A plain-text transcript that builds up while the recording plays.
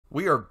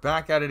We are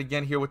back at it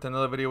again here with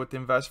another video with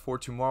Invest for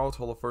Tomorrow.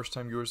 To all the first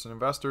time viewers and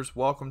investors,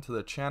 welcome to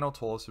the channel.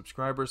 To all the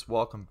subscribers,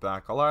 welcome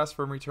back. I'll ask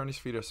for return this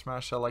video,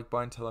 smash that like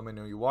button to let me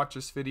know you watch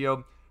this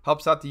video.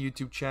 Helps out the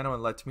YouTube channel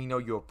and lets me know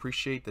you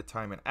appreciate the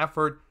time and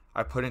effort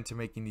I put into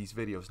making these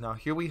videos. Now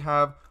here we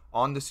have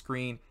on the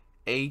screen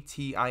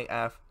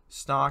ATIF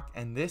stock,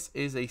 and this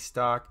is a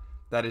stock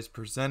that is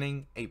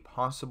presenting a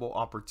possible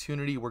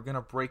opportunity. We're going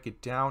to break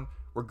it down.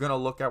 We're going to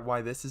look at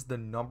why this is the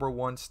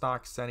 #1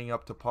 stock setting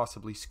up to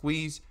possibly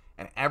squeeze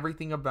and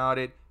everything about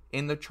it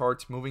in the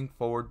charts moving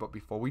forward. But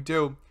before we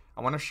do,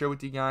 I want to share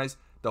with you guys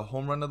the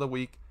home run of the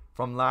week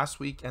from last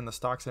week and the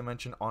stocks I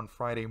mentioned on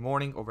Friday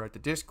morning over at the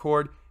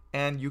Discord,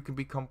 and you can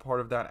become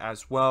part of that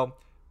as well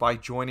by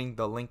joining.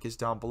 The link is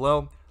down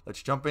below.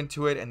 Let's jump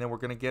into it, and then we're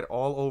going to get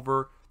all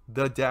over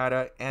the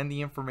data and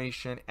the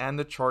information and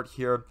the chart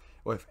here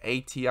with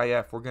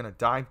ATIF. We're going to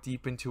dive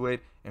deep into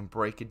it and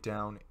break it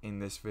down in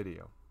this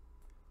video.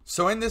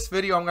 So in this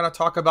video, I'm going to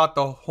talk about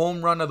the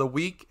home run of the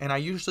week, and I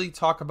usually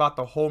talk about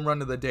the home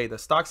run of the day. The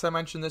stocks I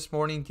mentioned this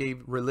morning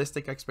gave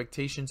realistic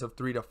expectations of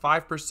 3 to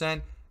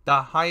 5%.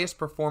 The highest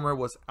performer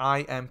was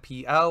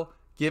IMPL,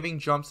 giving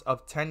jumps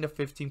of 10 to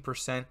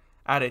 15%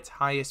 at its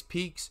highest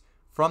peaks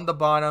from the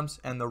bottoms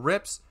and the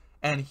rips.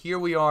 And here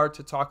we are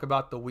to talk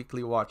about the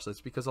weekly watch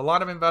list, because a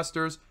lot of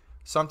investors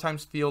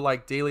sometimes feel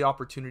like daily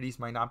opportunities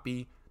might not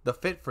be the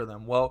fit for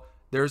them. Well,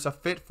 there's a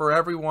fit for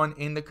everyone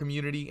in the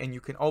community, and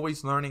you can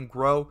always learn and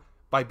grow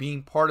by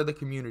being part of the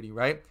community,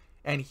 right?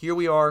 And here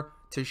we are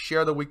to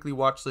share the weekly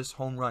watch list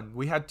home run.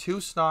 We had two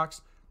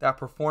stocks that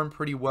performed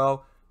pretty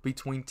well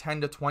between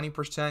 10 to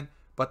 20%,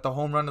 but the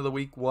home run of the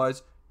week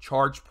was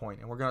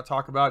ChargePoint. And we're going to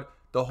talk about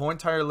the whole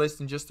entire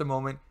list in just a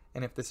moment.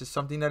 And if this is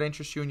something that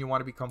interests you and you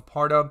want to become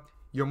part of,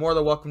 you're more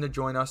than welcome to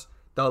join us.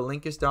 The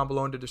link is down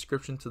below in the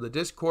description to the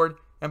Discord.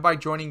 And by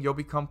joining, you'll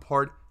become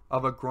part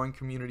of a growing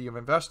community of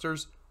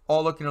investors,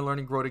 all looking to learn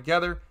and grow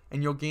together,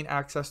 and you'll gain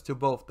access to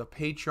both the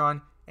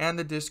Patreon and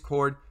the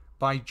Discord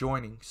by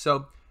joining.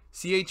 So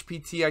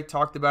CHPT, I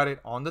talked about it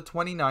on the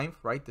 29th,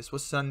 right? This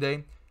was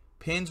Sunday.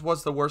 Pins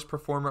was the worst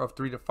performer of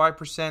 3 to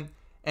 5%,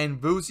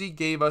 and Boozy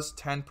gave us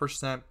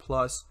 10%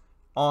 plus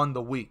on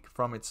the week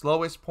from its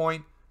lowest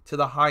point to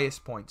the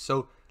highest point.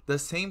 So the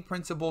same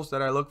principles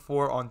that I look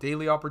for on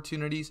daily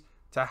opportunities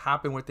to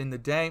happen within the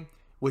day,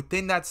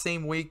 within that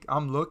same week,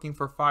 I'm looking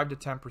for 5 to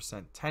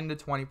 10%, 10 to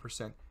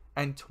 20%,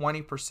 and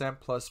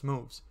 20% plus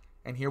moves.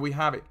 And here we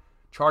have it.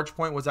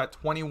 ChargePoint was at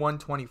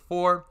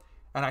 21.24,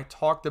 and I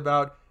talked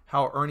about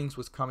how earnings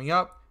was coming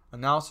up.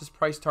 Analysis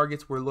price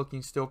targets were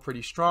looking still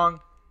pretty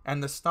strong,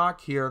 and the stock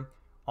here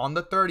on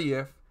the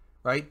 30th,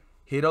 right,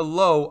 hit a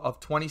low of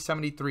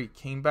 20.73,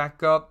 came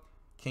back up,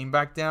 came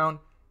back down,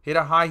 hit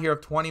a high here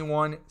of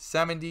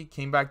 21.70,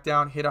 came back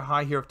down, hit a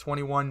high here of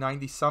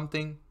 21.90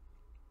 something,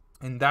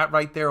 and that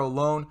right there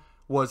alone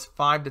was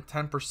 5 to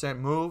 10%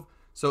 move.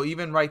 So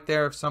even right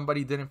there, if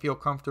somebody didn't feel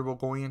comfortable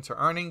going into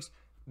earnings,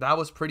 that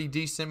was pretty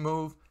decent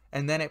move.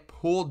 And then it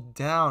pulled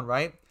down,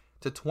 right,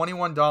 to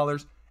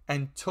 $21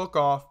 and took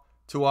off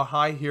to a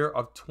high here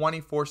of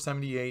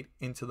 24.78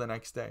 into the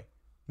next day.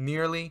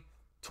 Nearly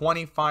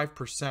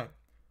 25%.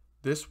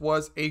 This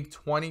was a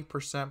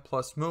 20%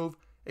 plus move,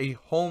 a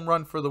home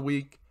run for the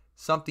week,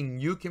 something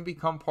you can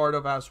become part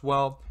of as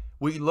well.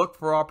 We look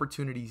for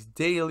opportunities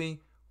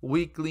daily,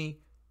 weekly,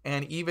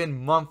 and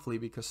even monthly,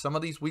 because some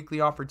of these weekly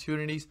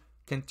opportunities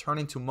can turn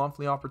into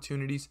monthly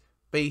opportunities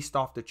based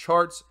off the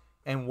charts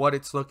and what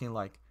it's looking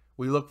like.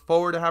 We look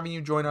forward to having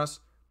you join us.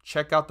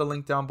 Check out the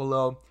link down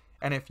below.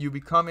 And if you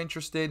become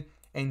interested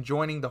in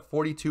joining the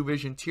 42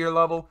 Vision tier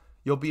level,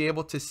 you'll be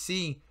able to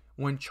see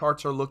when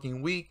charts are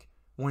looking weak,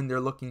 when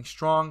they're looking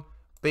strong,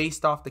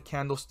 based off the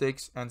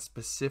candlesticks and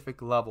specific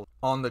levels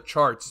on the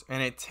charts.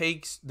 And it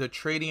takes the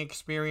trading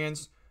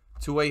experience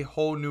to a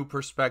whole new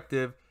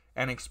perspective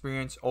and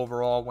experience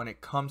overall when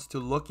it comes to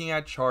looking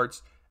at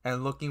charts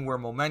and looking where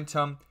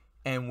momentum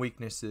and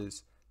weakness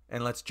is.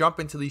 And let's jump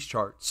into these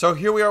charts. So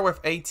here we are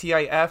with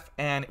ATIF,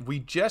 and we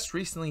just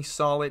recently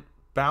saw it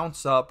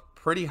bounce up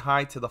pretty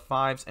high to the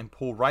 5s and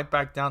pull right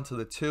back down to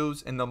the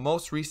 2s. And the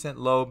most recent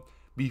low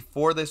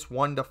before this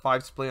 1 to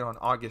 5 split on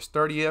August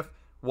 30th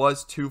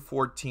was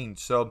 214.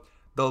 So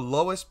the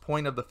lowest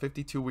point of the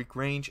 52-week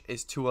range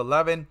is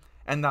 211,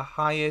 and the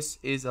highest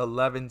is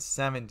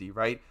 1170,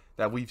 right,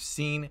 that we've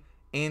seen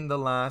in the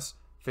last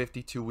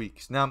 52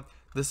 weeks. Now,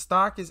 the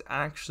stock is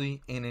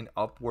actually in an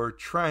upward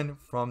trend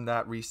from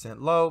that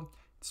recent low.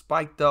 It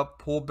spiked up,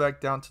 pulled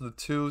back down to the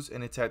 2s,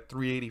 and it's at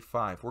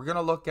 385. We're going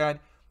to look at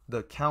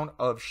the count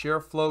of share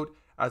float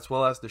as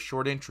well as the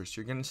short interest.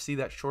 You're going to see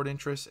that short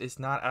interest is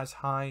not as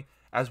high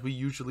as we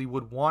usually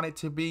would want it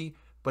to be,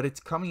 but it's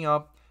coming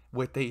up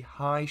with a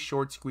high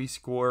short squeeze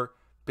score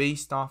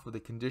based off of the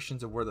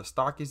conditions of where the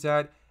stock is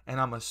at. And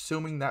I'm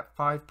assuming that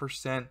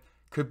 5%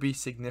 could be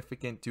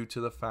significant due to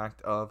the fact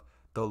of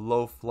the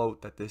low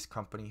float that this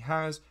company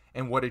has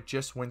and what it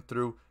just went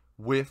through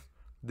with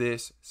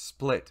this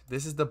split.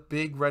 This is the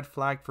big red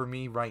flag for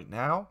me right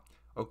now,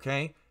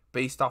 okay?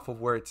 Based off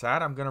of where it's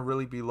at, I'm going to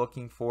really be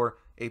looking for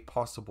a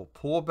possible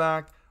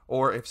pullback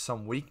or if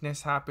some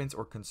weakness happens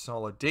or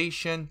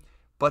consolidation.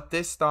 But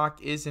this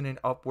stock is in an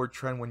upward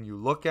trend when you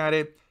look at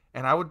it.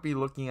 And I would be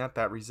looking at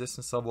that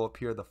resistance level up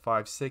here, the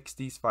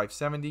 560s,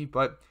 570.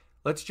 But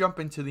let's jump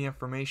into the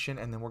information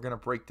and then we're going to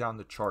break down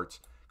the charts.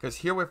 Because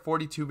here with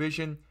 42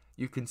 Vision,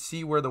 you can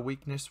see where the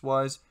weakness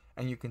was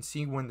and you can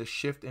see when the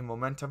shift in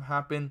momentum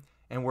happened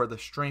and where the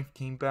strength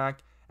came back.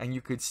 And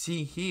you could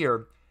see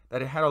here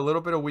that it had a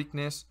little bit of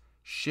weakness,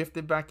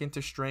 shifted back into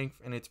strength,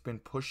 and it's been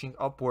pushing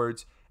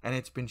upwards and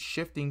it's been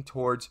shifting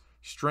towards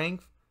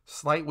strength,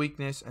 slight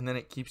weakness, and then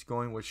it keeps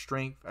going with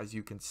strength as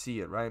you can see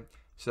it, right?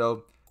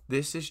 So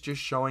this is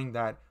just showing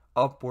that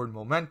upward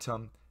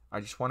momentum.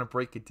 I just want to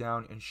break it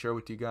down and share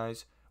with you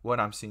guys what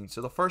I'm seeing.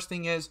 So the first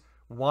thing is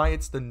why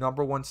it's the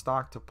 #1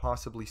 stock to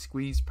possibly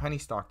squeeze, penny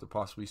stock to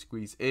possibly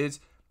squeeze,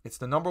 is it's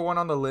the #1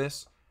 on the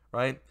list,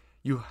 right?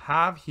 You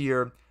have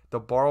here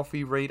the borrow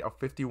fee rate of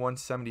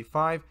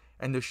 51.75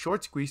 and the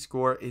short squeeze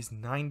score is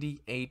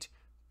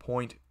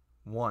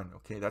 98.1.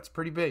 Okay, that's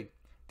pretty big.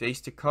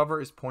 Days to cover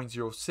is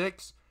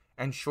 0.06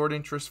 and short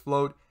interest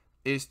float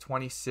is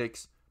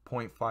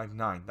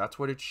 26.59. That's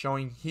what it's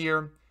showing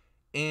here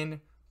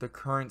in the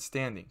current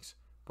standings.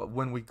 But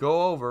when we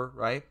go over,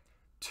 right,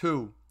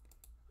 to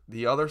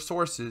the other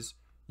sources,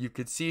 you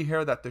could see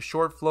here that the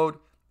short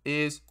float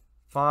is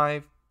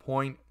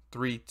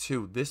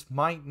 5.32. This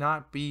might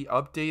not be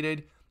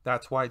updated.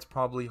 That's why it's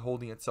probably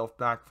holding itself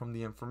back from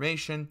the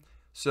information.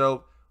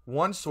 So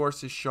one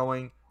source is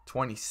showing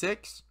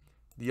 26.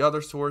 The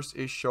other source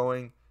is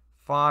showing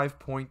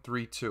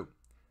 5.32.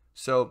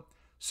 So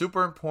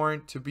super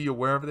important to be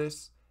aware of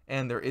this.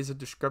 And there is a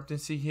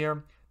discrepancy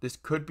here. This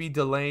could be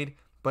delayed.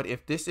 But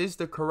if this is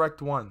the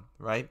correct one,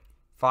 right,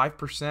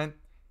 5%,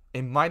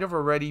 it might have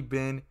already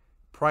been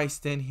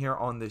priced in here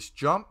on this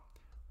jump.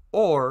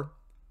 Or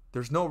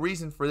there's no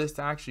reason for this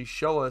to actually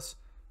show us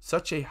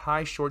such a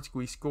high short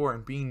squeeze score,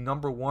 and being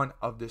 #1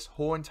 of this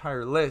whole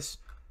entire list,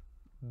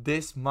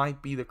 this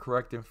might be the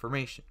correct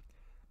information.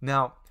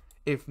 Now,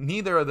 if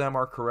neither of them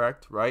are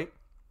correct, right?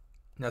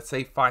 Let's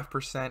say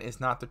 5% is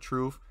not the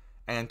truth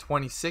and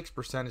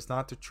 26% is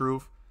not the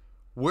truth.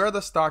 Where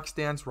the stock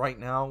stands right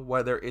now,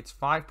 whether it's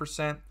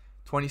 5%,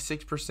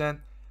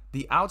 26%,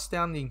 the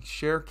outstanding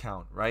share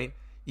count, right?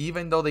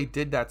 Even though they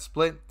did that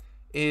split,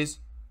 is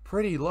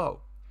pretty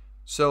low.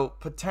 So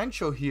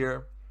potential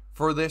here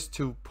for this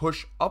to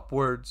push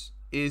upwards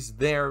is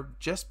there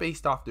just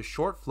based off the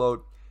short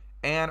float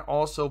and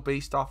also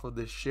based off of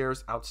the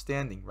shares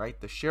outstanding, right?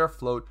 The share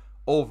float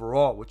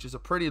overall, which is a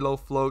pretty low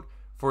float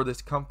for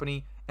this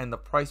company and the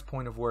price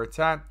point of where it's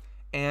at.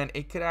 And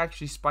it could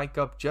actually spike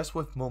up just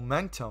with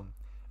momentum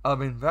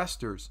of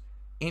investors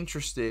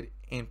interested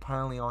in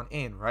piling on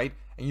in, right?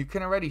 And you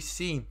can already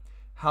see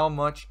how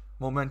much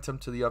momentum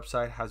to the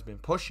upside has been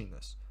pushing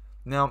this.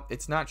 Now,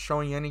 it's not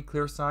showing any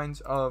clear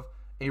signs of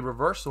a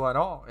reversal at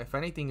all. If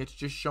anything, it's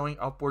just showing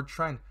upward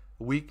trend.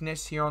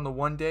 Weakness here on the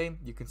 1 day.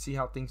 You can see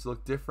how things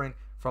look different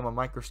from a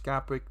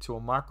microscopic to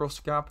a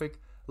macroscopic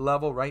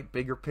level, right?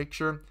 Bigger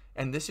picture.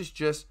 And this is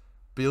just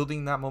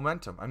building that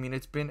momentum. I mean,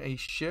 it's been a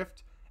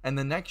shift, and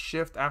the next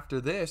shift after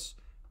this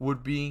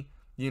would be,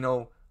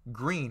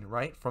 green,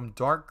 right? From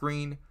dark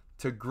green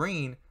to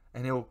green,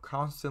 and it will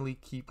constantly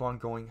keep on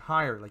going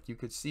higher. Like you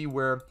could see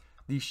where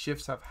these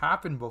shifts have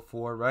happened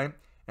before, right?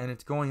 And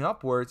it's going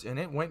upwards, and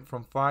it went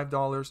from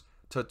 $5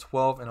 to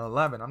 12 and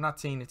 11. I'm not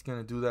saying it's going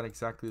to do that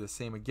exactly the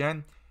same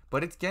again,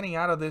 but it's getting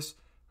out of this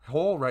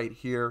hole right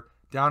here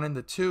down in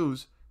the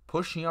 2s,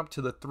 pushing up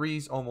to the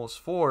 3s,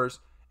 almost 4s,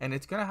 and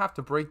it's going to have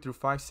to break through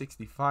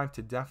 565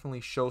 to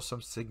definitely show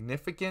some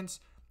significance.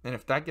 And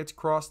if that gets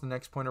crossed, the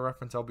next point of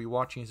reference I'll be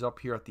watching is up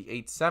here at the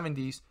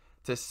 870s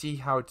to see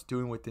how it's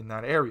doing within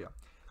that area.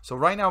 So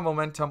right now,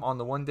 momentum on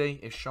the 1 day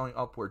is showing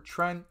upward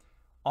trend.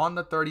 On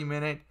the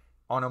 30-minute,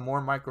 on a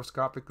more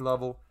microscopic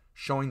level,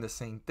 showing the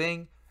same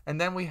thing.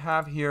 And then we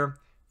have here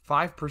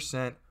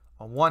 5%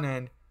 on one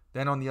end.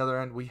 Then on the other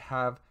end, we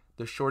have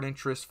the short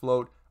interest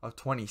float of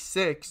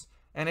 26,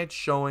 and it's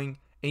showing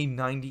a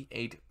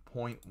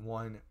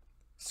 98.1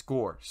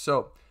 score.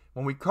 So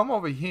when we come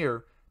over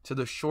here to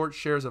the short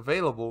shares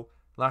available,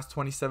 last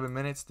 27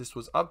 minutes, this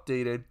was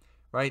updated,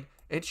 right?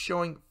 It's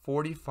showing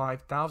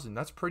 45,000.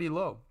 That's pretty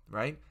low,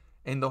 right?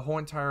 And the whole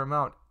entire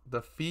amount.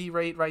 The fee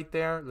rate right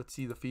there, let's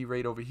see the fee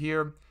rate over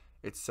here.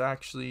 It's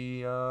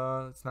actually,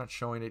 it's not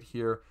showing it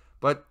here,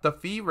 but the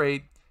fee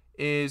rate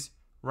is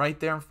right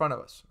there in front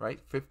of us, right?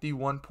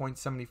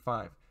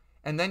 51.75.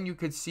 And then you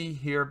could see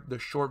here the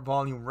short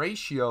volume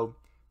ratio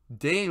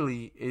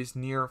daily is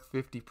near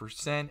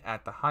 50%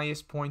 at the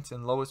highest points,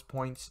 and lowest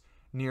points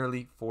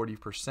nearly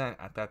 40%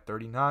 at that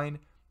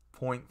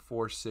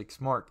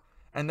 39.46 mark.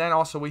 And then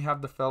also we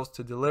have the fails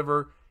to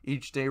deliver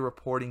each day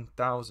reporting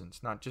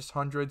thousands, not just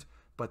hundreds,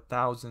 but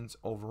thousands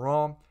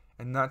overall.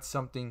 And that's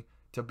something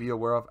to be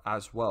aware of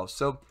as well.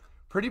 So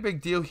pretty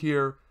big deal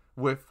here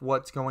with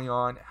what's going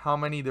on, how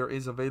many there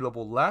is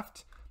available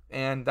left.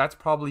 And that's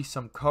probably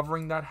some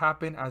covering that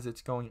happened as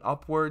it's going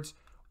upwards,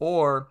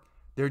 or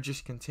they're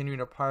just continuing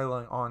to pile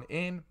on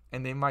in,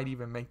 and they might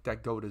even make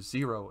that go to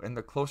zero. And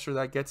the closer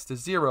that gets to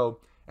zero,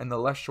 and the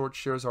less short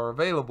shares are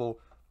available,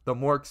 the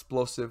more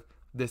explosive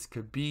this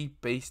could be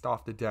based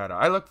off the data.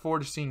 I look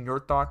forward to seeing your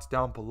thoughts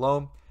down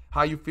below,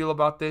 how you feel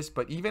about this.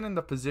 But even in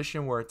the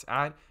position where it's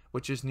at,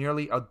 which is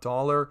nearly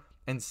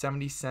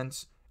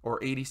 $1.70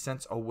 or 80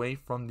 cents away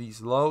from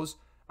these lows,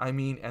 and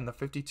the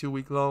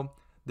 52-week low,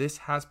 this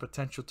has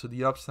potential to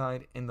the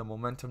upside in the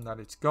momentum that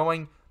it's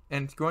going.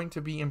 And it's going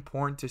to be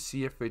important to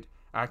see if it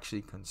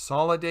actually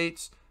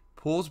consolidates,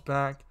 pulls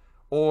back,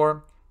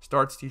 or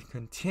starts to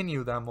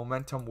continue that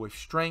momentum with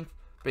strength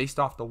based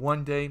off the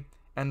 1-day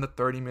and the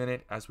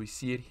 30-minute as we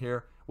see it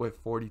here with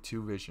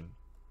 42 vision.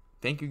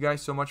 Thank you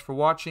guys so much for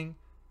watching,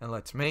 and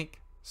let's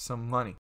make some money.